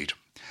Sloane Street.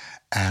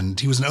 And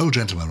he was an old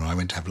gentleman when I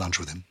went to have lunch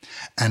with him.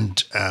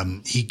 And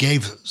he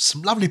gave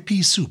some lovely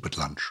pea soup at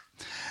lunch.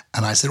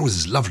 And I said, oh, this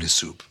is lovely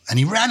soup. And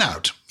he ran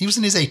out. He was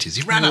in his 80s.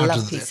 He ran out.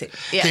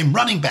 Came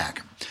running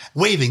back,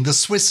 waving the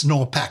Swiss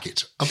Knorr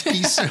packet of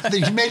pea soup that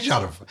he made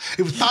out of.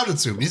 It was powdered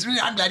soup. And he said,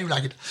 I'm glad you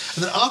like it.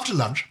 And then after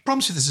lunch, I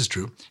promise you this is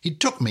true, he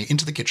took me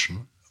into the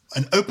kitchen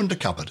and opened a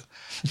cupboard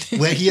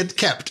where he had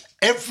kept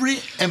every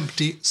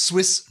empty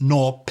Swiss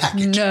Knorr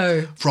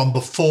packet from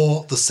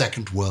before the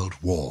Second World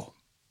War.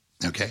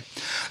 Okay.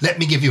 Let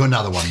me give you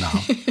another one now.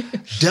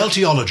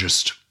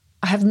 Deltiologist.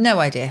 I have no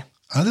idea.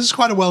 This is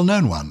quite a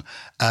well-known one.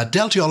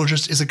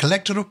 Deltiologist is a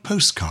collector of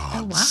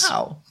postcards.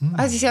 Oh, wow.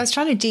 As you see, I was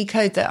trying to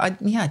decode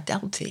that.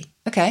 Delty.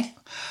 Okay.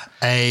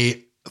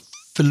 A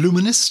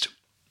philuminist.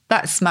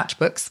 That's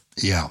matchbooks.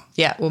 Yeah.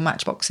 Yeah, or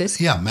matchboxes.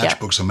 Yeah,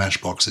 matchbooks or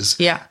matchboxes.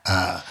 Yeah.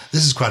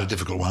 This is quite a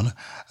difficult one.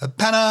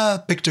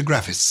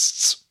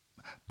 Panna-pictographists.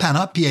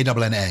 Panna,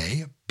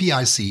 P-A-N-N-A,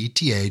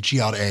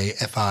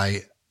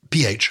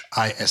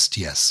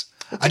 P-I-C-T-A-G-R-A-F-I-P-H-I-S-T-S.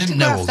 I didn't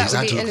know all these.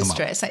 I had to look them up.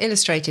 It's like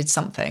illustrated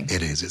something.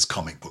 It is. It's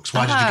comic books.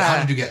 How did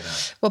you get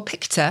that? Well,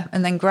 pictor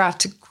and then graph.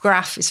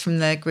 Graph is from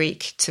the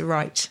Greek to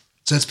write.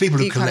 So it's people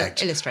who collect. Kind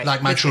of illustrate.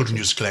 Like my children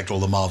used to collect all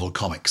the Marvel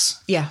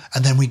comics. Yeah.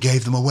 And then we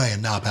gave them away,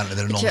 and now apparently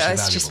they're enormously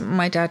valuable. It's just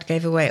my dad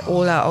gave away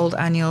all our old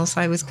annuals.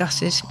 I was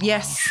gutted.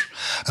 Yes.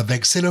 A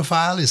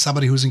vexillophile is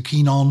somebody who's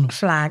keen on...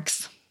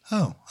 flags.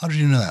 Oh, how did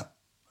you know that?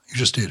 You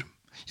just did.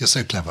 You're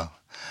so clever.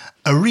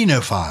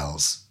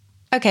 Arenophiles.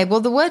 Okay,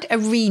 well, the word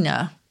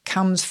arena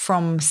comes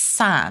from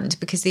sand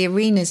because the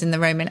arenas in the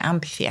Roman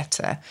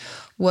amphitheatre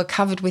were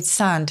covered with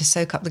sand to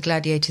soak up the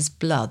gladiators'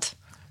 blood.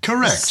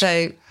 Correct.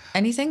 So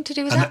anything to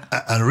do with that?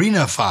 An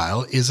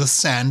arenaphile is a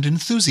sand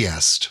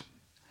enthusiast.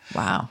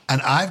 Wow.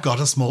 And I've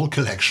got a small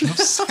collection of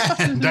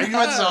sand. You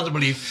might start to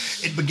believe.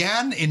 It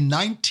began in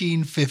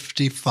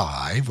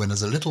 1955 when,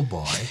 as a little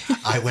boy,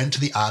 I went to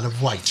the Isle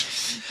of Wight.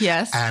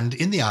 Yes. And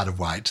in the Isle of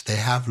Wight, they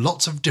have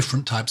lots of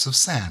different types of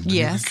sand. And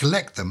yes. you can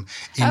collect them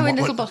in, in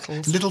little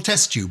bottles. Little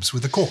test tubes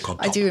with a cork on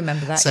top. I do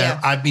remember that, So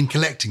I've been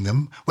collecting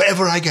them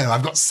wherever I go.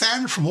 I've got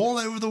sand from all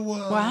over the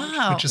world.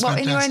 Wow. Which is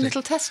fantastic. In your own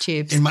little test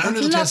tubes? In my own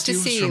little test tubes.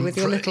 I'd love to see you with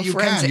your little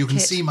forensic You can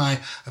kit. see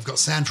I've got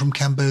sand from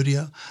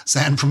Cambodia,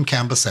 sand from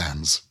Camber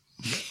Sands.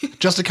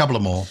 Just a couple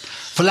of more.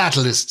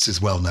 Philatelists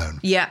is well known.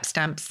 Yeah,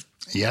 stamps.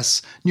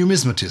 Yes.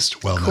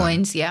 Numismatist, well known.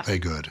 Coins, yeah. Very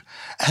good.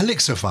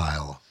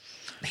 Helixophile.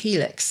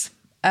 Helix.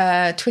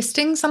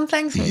 Twisting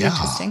something? Yeah.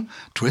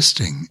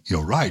 Twisting.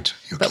 You're right.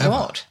 You're but clever.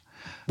 What?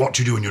 What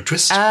do you do in your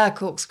twist?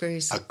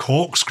 Corkscrews. A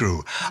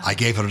corkscrew. I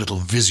gave her a little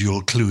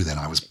visual clue then.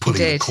 I was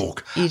pulling the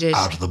cork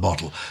out of the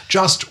bottle.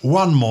 Just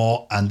one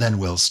more and then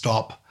we'll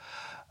stop.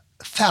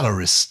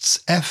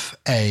 Thalarists.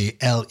 F-A-L-E-R-I-S-T-S.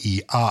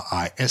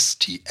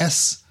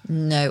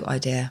 No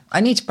idea.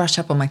 I need to brush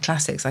up on my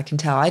classics, I can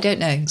tell. I don't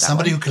know.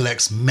 Somebody who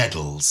collects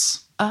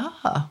medals.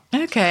 Ah,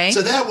 okay.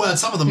 So there are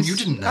words, some of them you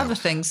didn't know. Other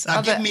things, now,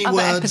 other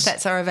words,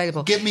 epithets are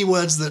available. Give me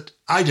words that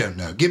I don't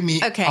know. Give me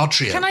our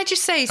trio. Can I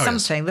just say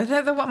something?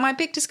 Yes. My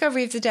big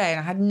discovery of the day, and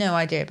I had no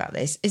idea about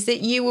this, is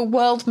that you were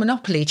world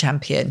Monopoly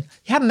champion.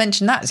 You haven't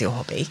mentioned that as your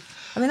hobby.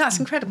 I mean, that's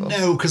incredible.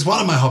 No, because one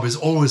of my hobbies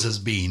always has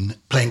been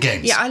playing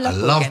games. Yeah, I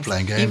love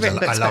playing games.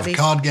 I love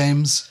card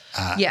games.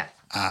 Yeah.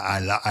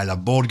 I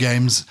love board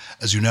games.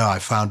 As you know, I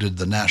founded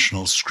the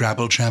National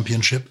Scrabble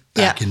Championship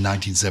back in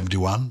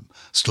 1971.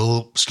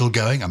 Still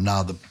going. I'm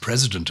now the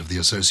president of the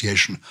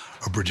Association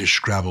of British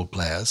Scrabble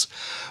Players.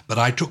 But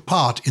I took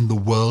part in the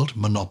World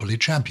Monopoly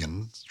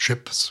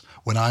Championships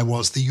when I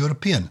was the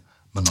European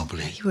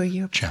Monopoly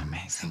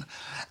champion.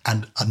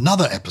 And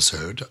another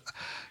episode,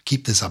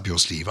 keep this up your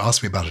sleeve,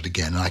 ask me about it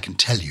again, and I can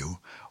tell you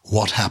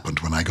what happened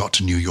when I got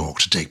to New York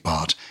to take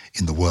part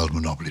in the World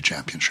Monopoly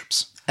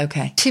Championships.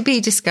 Okay. To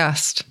be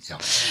discussed. Yeah.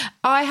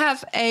 I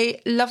have a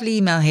lovely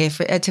email here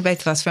to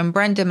both of us from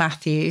Brenda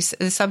Matthews.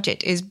 The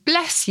subject is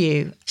Bless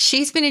You.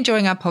 She's been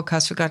enjoying our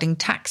podcast regarding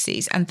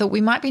taxis and thought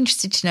we might be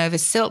interested to know of a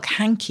silk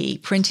hanky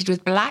printed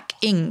with black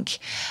ink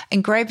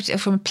engraved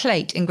from a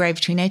plate engraved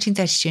between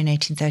 1832 and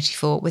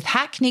 1834 with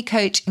Hackney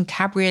Coach and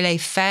Cabriolet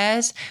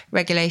fares,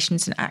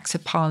 regulations and Acts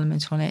of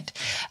Parliament on it.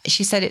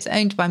 She said it's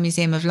owned by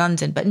Museum of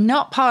London, but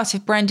not part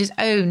of Brenda's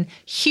own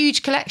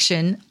huge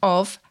collection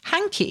of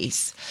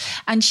hankies.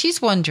 And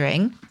she's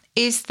wondering,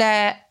 is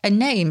there a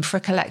name for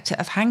a collector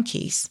of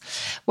hankies?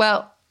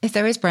 Well, if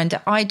there is,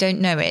 Brenda, I don't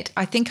know it.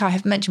 I think I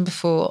have mentioned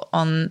before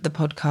on the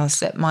podcast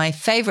that my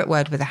favourite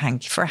word with a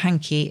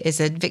hanky is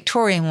a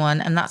Victorian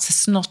one, and that's a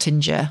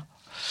snottinger.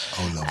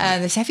 Oh, lovely.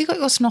 They say, have you got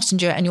your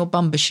snottinger and your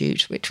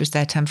bumbershoot, which was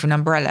their term for an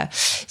umbrella?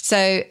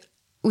 So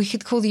we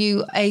could call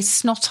you a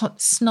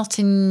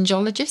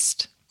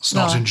snottingologist.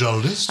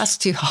 Snotingologist? That's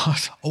too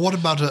hard. Or what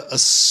about a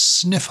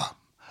sniffer?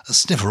 A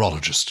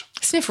snifferologist?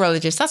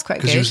 Snifferologist, that's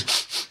quite good.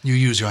 Because you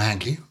use your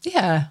hanky.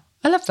 Yeah,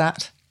 I love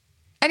that.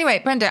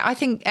 Anyway, Brenda, I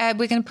think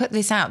we're going to put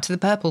this out to the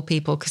purple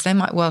people because they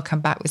might well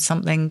come back with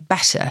something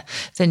better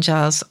than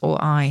Giles or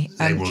I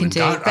can do.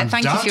 But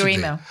thank you for your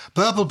email.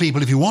 Purple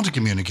people, if you want to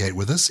communicate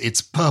with us,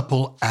 it's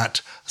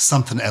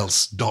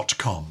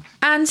purple@somethingelse.com.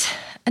 And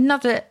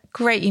another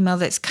great email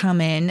that's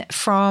come in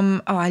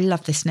from, I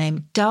love this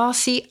name,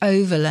 Darcy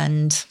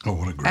Overland. Oh,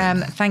 what a great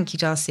name. Thank you,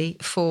 Darcy,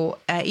 for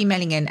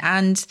emailing in.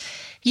 And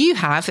you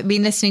have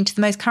been listening to the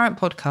most current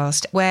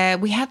podcast where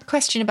we had a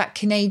question about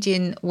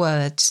Canadian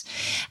words.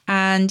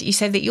 And you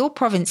said that your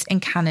province in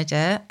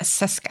Canada,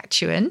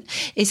 Saskatchewan,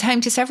 is home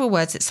to several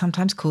words that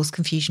sometimes cause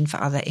confusion for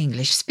other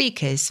English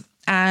speakers.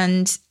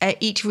 And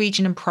each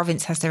region and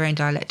province has their own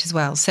dialect as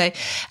well. So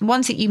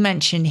ones that you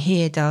mention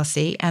here,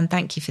 Darcy, and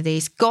thank you for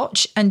these.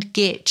 Gotch and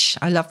gitch.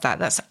 I love that.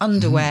 That's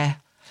underwear.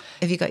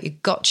 Have you got your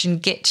gotch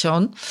and gitch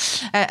on?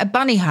 A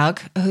bunny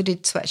hug, a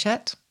hooded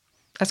sweatshirt.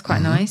 That's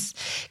quite nice.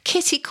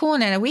 Kitty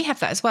corner. Now, we have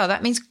that as well.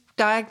 That means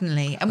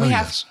diagonally. And we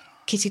have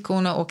kitty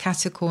corner or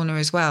catter corner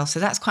as well.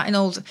 So that's quite an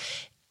old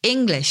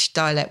English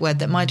dialect word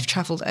that might have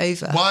travelled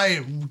over.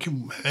 Why?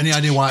 Any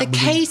idea why? The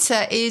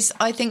cater is,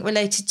 I think,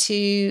 related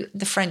to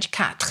the French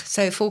quatre.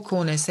 So four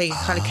corners. So you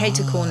kind of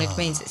cater cornered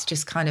means it's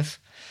just kind of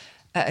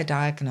at a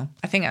diagonal.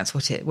 I think that's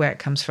where it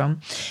comes from.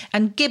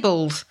 And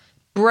gibbled,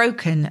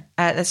 broken.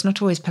 That's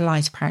not always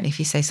polite, apparently, if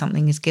you say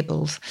something is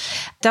gibbled.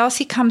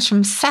 Darcy comes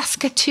from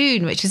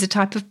Saskatoon, which is a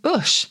type of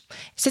bush.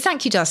 So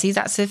thank you, Darcy.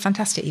 That's a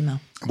fantastic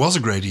email. It was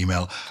a great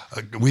email.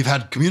 We've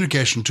had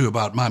communication, too,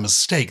 about my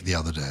mistake the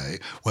other day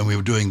when we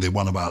were doing the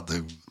one about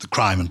the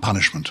crime and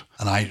punishment.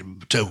 And I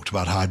talked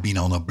about how I'd been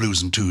on a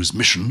Blues and Twos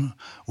mission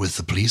with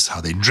the police, how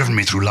they'd driven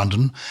me through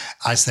London.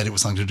 I said it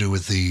was something to do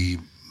with the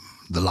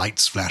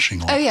lights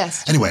flashing. Oh,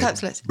 yes. Anyway,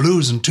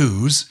 Blues and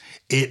Twos,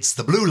 it's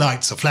the blue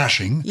lights are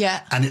flashing.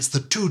 Yeah. And it's the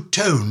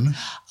two-tone.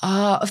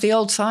 Of the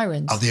old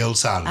sirens. Of the old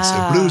sirens.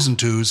 So Blues and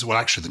Twos, well,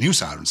 actually the new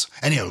sirens,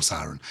 any old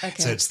siren.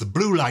 Okay. So it's the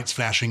blue lights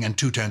flashing and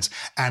two tones.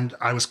 And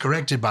I was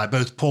corrected by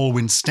both Paul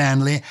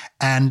Winstanley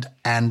and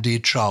Andy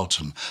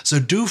Charlton. So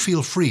do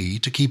feel free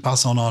to keep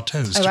us on our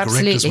toes to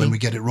correct us when we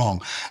get it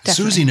wrong. Definitely.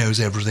 Susie knows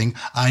everything.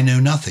 I know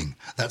nothing.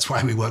 That's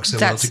why we work so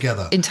well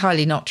together. That's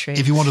entirely not true.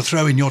 If you want to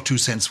throw in your 2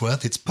 cents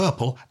worth, it's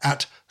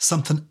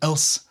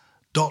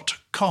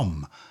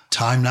purple@somethingelse.com.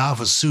 Time now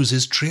for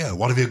Susie's trio.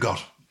 What have you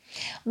got?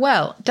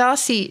 Well,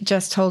 Darcy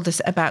just told us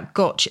about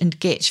gotch and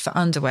gitch for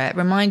underwear. It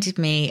reminded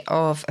me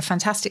of a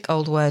fantastic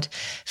old word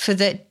for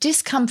the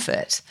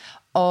discomfort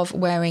of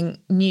wearing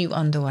new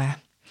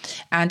underwear.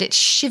 And it's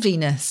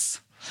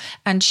shiviness.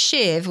 And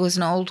shiv was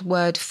an old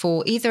word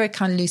for either a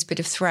kind of loose bit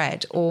of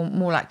thread or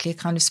more likely a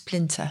kind of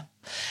splinter.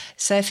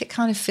 So if it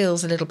kind of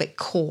feels a little bit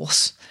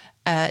coarse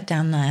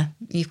down there,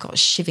 you've got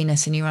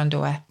shiviness in your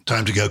underwear.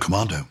 Time to go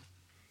commando.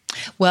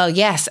 Well,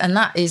 yes, and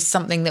that is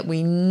something that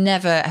we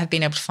never have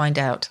been able to find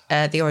out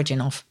the origin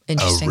of,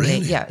 interestingly. Oh,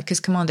 really? Yeah, because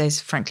commandos,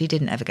 frankly,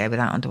 didn't ever go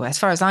without underwear, as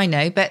far as I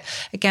know. But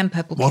again,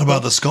 purple What people...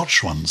 about the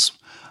Scotch ones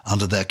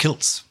under their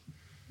kilts?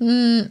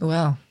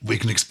 Well... We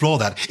can explore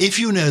that. If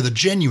you know the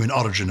genuine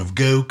origin of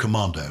Go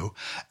Commando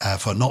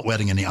for not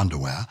wearing any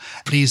underwear,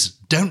 please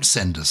don't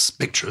send us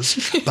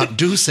pictures, but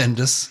do send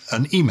us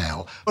an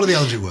email. What are the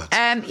other 2 words?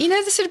 You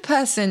know the sort of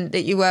person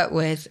that you work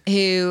with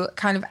who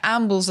kind of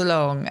ambles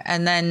along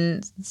and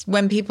then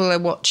when people are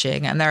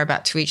watching and they're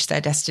about to reach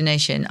their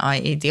destination,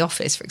 i.e. the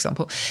office, for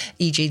example,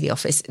 e.g. the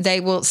office,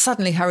 they will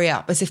suddenly hurry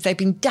up as if they've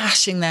been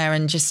dashing there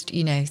and just,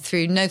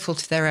 through no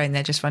fault of their own,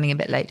 they're just running a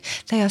bit late.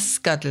 They are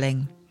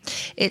scuddling.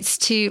 It's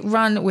to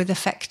run with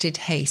affected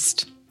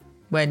haste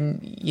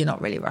when you're not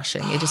really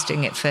rushing. You're just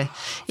doing it for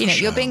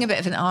you're being a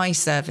bit of an eye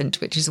servant,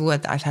 which is a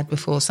word that I've had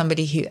before,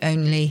 somebody who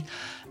only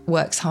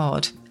works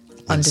hard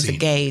under the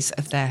gaze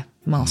of their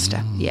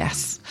master.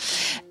 Yes.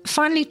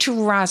 Finally,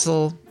 to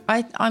razzle.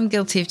 I'm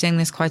guilty of doing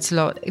this quite a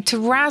lot.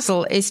 To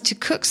razzle is to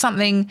cook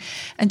something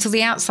until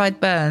the outside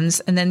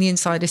burns and then the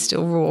inside is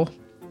still raw.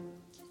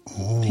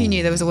 Ooh. Who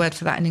knew there was a word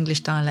for that in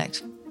English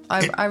dialect?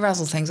 I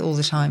razzle things all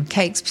the time,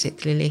 cakes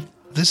particularly.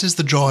 This is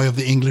the joy of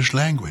the English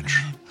language.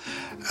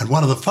 And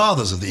one of the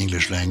fathers of the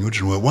English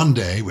language, and one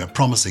day, we're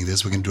promising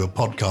this, we're going to do a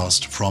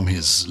podcast from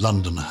his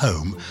London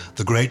home,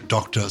 the great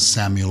Dr.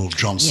 Samuel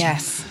Johnson.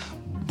 Yes.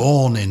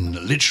 Born in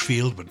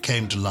Lichfield, but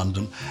came to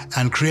London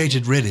and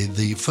created really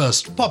the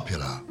first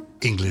popular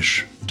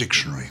English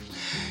dictionary.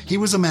 He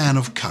was a man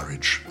of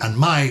courage, and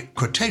my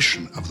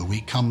quotation of the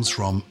week comes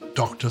from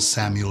Dr.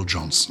 Samuel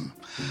Johnson.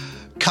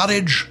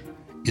 Courage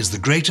is the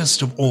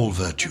greatest of all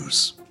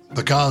virtues,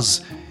 because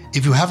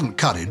if you haven't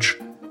courage,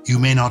 you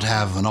may not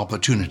have an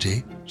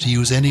opportunity to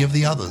use any of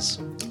the others.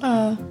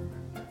 Oh,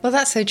 well,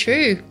 that's so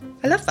true.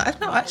 I love that.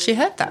 I've not actually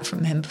heard that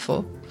from him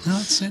before. No,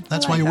 that's it.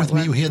 That's why you're with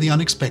me. You hear the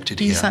unexpected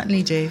here. You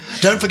certainly do.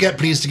 Don't forget,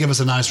 please, to give us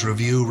a nice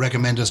review.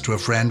 Recommend us to a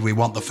friend. We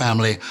want the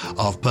family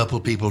of Purple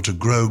People to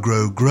grow,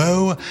 grow,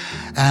 grow.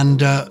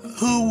 And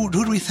who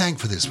do we thank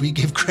for this? We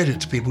give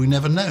credit to people we've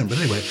never known. But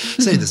anyway,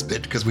 say this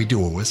bit, because we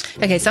do always.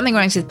 Okay, Something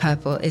Rhymes with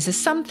Purple is a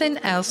Something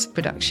Else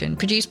production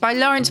produced by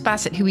Lawrence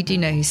Bassett, who we do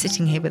know, who's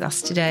sitting here with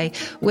us today,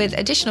 with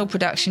additional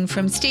production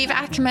from Steve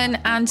Ackerman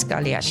and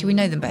Scully. Actually, we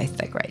know them both.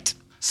 They're great.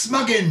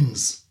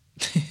 Smuggins!